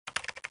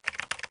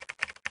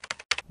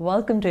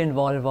Welcome to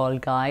Involve All,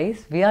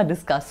 guys. We are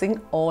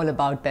discussing all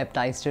about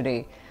peptides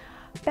today.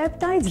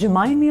 Peptides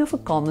remind me of a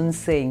common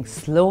saying,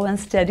 slow and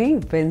steady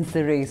wins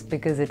the race,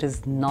 because it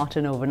is not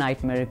an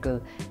overnight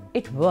miracle.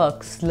 It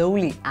works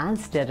slowly and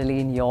steadily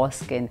in your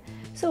skin.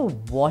 So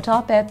what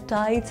are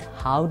peptides,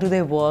 how do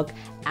they work,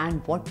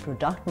 and what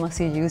product must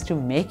you use to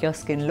make your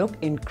skin look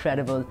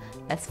incredible?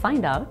 Let's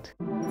find out.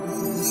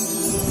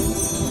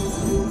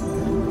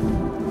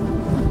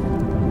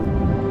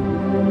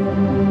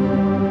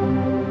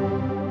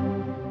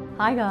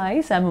 Hi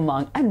guys, I'm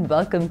Umang and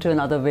welcome to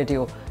another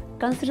video.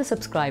 Consider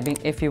subscribing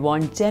if you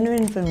want genuine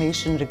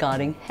information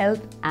regarding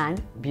health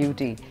and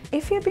beauty.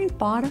 If you've been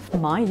part of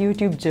my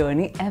YouTube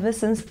journey ever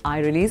since I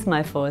released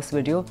my first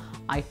video,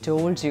 I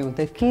told you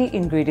the key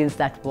ingredients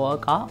that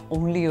work are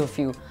only a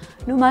few,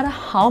 no matter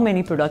how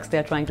many products they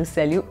are trying to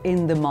sell you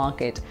in the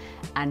market.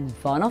 And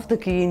one of the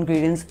key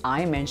ingredients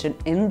I mentioned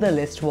in the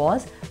list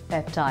was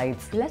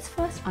peptides. Let's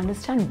first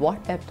understand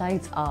what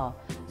peptides are.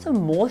 So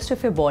most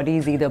of your body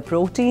is either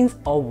proteins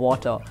or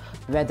water,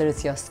 whether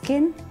it's your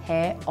skin,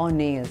 hair or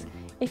nails.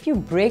 If you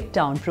break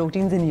down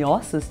proteins in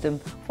your system,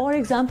 for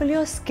example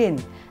your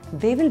skin,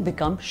 they will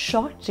become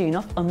short chain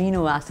of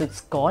amino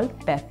acids called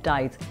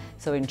peptides.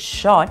 So in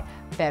short,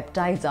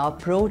 peptides are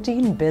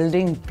protein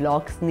building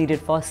blocks needed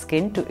for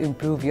skin to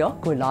improve your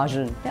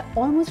collagen. There are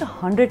almost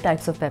 100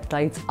 types of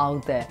peptides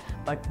out there,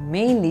 but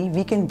mainly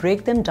we can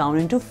break them down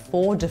into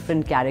 4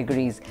 different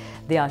categories.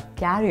 They are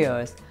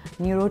carriers,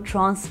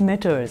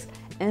 neurotransmitters,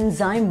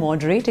 enzyme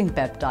moderating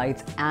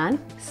peptides, and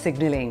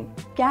signaling.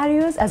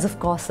 Carriers, as of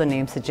course the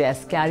name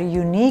suggests, carry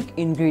unique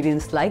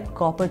ingredients like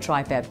copper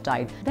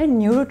tripeptide. Then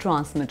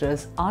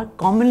neurotransmitters are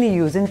commonly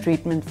used in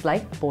treatments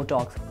like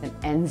Botox, and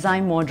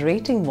enzyme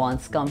moderating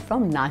ones come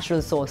from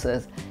natural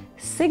sources.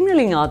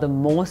 Signaling are the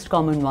most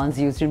common ones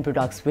used in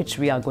products which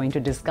we are going to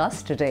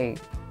discuss today.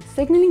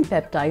 Signaling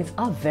peptides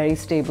are very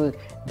stable.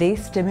 They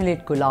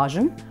stimulate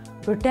collagen,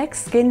 protect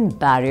skin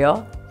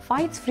barrier,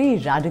 fights free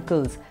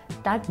radicals,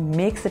 that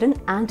makes it an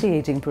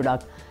anti-aging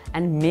product,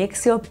 and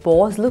makes your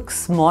pores look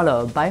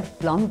smaller by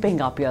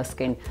plumping up your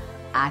skin.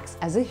 Acts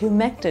as a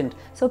humectant,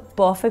 so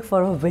perfect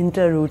for a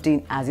winter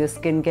routine as your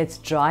skin gets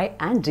dry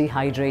and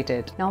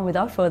dehydrated. Now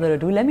without further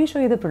ado, let me show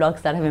you the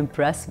products that have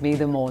impressed me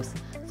the most.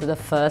 So the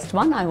first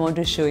one I want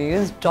to show you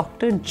is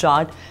Dr.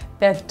 Jart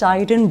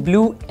Peptide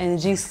Blue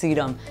Energy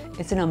Serum.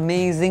 It's an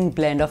amazing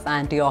blend of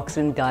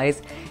antioxidant,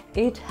 guys.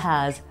 It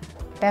has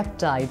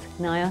peptides,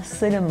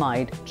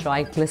 niacinamide,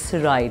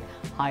 triglyceride,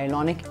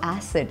 hyaluronic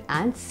acid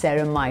and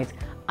ceramides.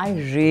 I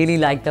really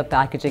like the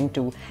packaging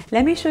too.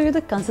 Let me show you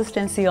the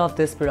consistency of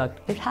this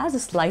product. It has a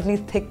slightly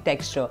thick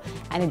texture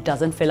and it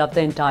doesn't fill up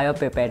the entire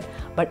pipette,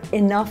 but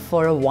enough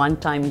for a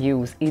one-time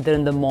use, either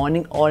in the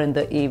morning or in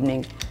the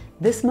evening.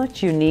 This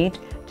much you need.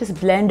 Just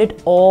blend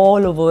it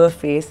all over your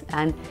face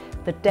and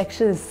the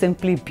texture is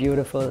simply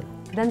beautiful.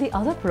 Then the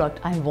other product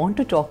I want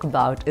to talk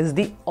about is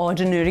the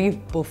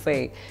Ordinary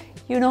Buffet.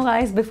 You know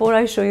guys, before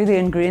I show you the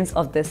ingredients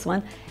of this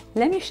one,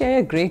 let me share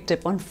a great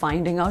tip on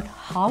finding out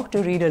how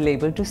to read a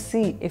label to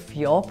see if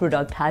your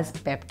product has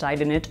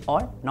peptide in it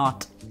or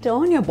not.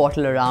 Turn your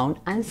bottle around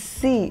and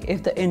see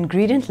if the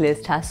ingredient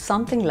list has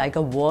something like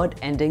a word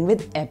ending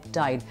with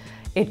peptide.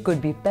 It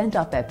could be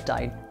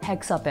pentapeptide,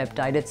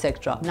 hexapeptide,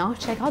 etc. Now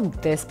check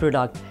out this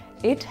product.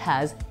 It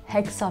has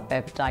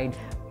hexapeptide,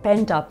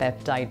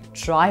 pentapeptide,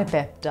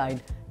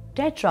 tripeptide,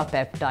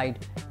 tetrapeptide,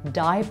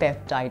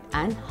 dipeptide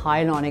and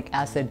hyaluronic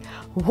acid.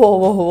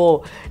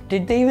 Whoa.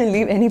 Did they even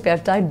leave any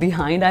peptide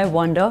behind, I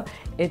wonder?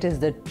 It is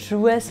the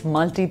truest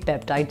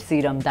multi-peptide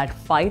serum that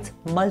fights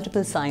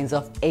multiple signs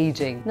of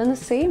aging. Now the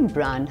same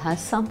brand has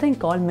something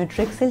called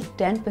Matrixyl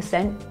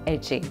 10%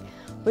 Etching,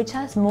 which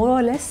has more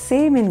or less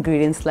same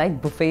ingredients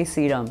like Buffet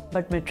serum,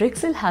 but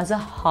Matrixyl has a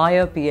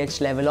higher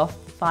pH level of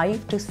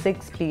 5 to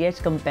 6 pH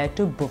compared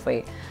to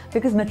Buffet,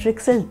 because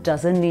Matrixyl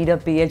doesn't need a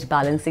pH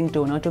balancing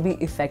toner to be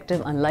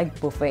effective,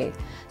 unlike Buffet.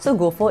 So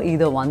go for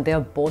either one, they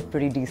are both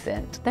pretty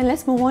decent. Then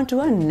let's move on to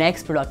our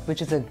next product,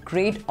 which is a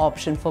great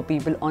option for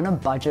people on a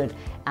budget,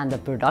 and the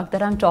product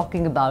that I'm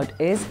talking about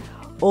is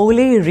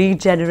Olay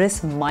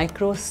Regenerous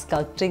Micro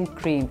Sculpting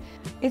Cream.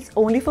 It's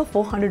only for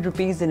 400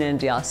 rupees in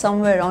India,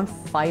 somewhere around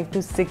 5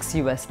 to 6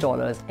 US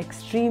dollars.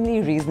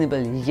 Extremely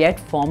reasonable, yet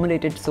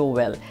formulated so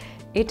well.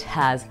 It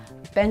has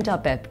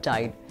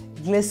pentapeptide,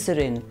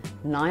 glycerin,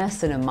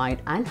 niacinamide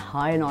and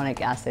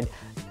hyaluronic acid.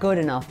 Good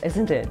enough,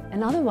 isn't it?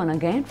 Another one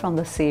again from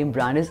the same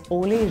brand is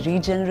Olay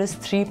Regenerous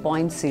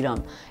 3-Point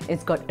Serum.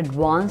 It's got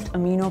advanced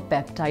amino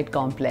peptide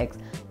complex.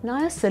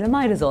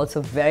 Niacinamide is also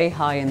very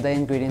high in the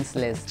ingredients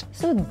list.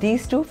 So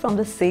these two from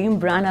the same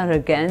brand are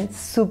again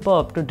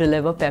superb to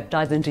deliver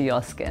peptides into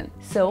your skin.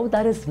 So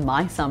that is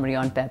my summary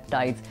on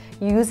peptides.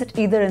 Use it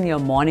either in your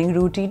morning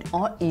routine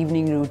or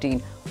evening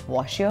routine.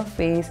 Wash your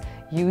face,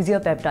 use your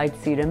peptide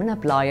serum and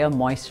apply your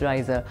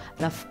moisturizer,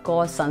 and of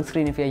course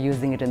sunscreen if you're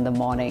using it in the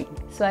morning.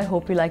 So I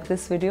hope you liked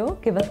this video.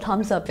 Give a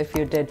thumbs up if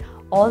you did.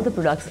 All the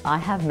products I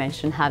have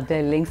mentioned have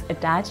their links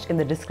attached in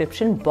the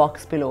description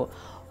box below.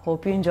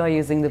 Hope you enjoy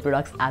using the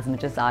products as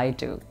much as I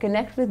do.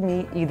 Connect with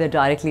me either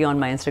directly on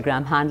my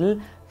Instagram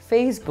handle,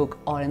 Facebook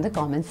or in the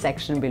comments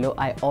section below.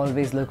 I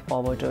always look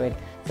forward to it.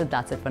 So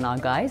that's it for now,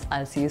 guys.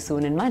 I'll see you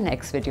soon in my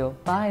next video.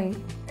 Bye.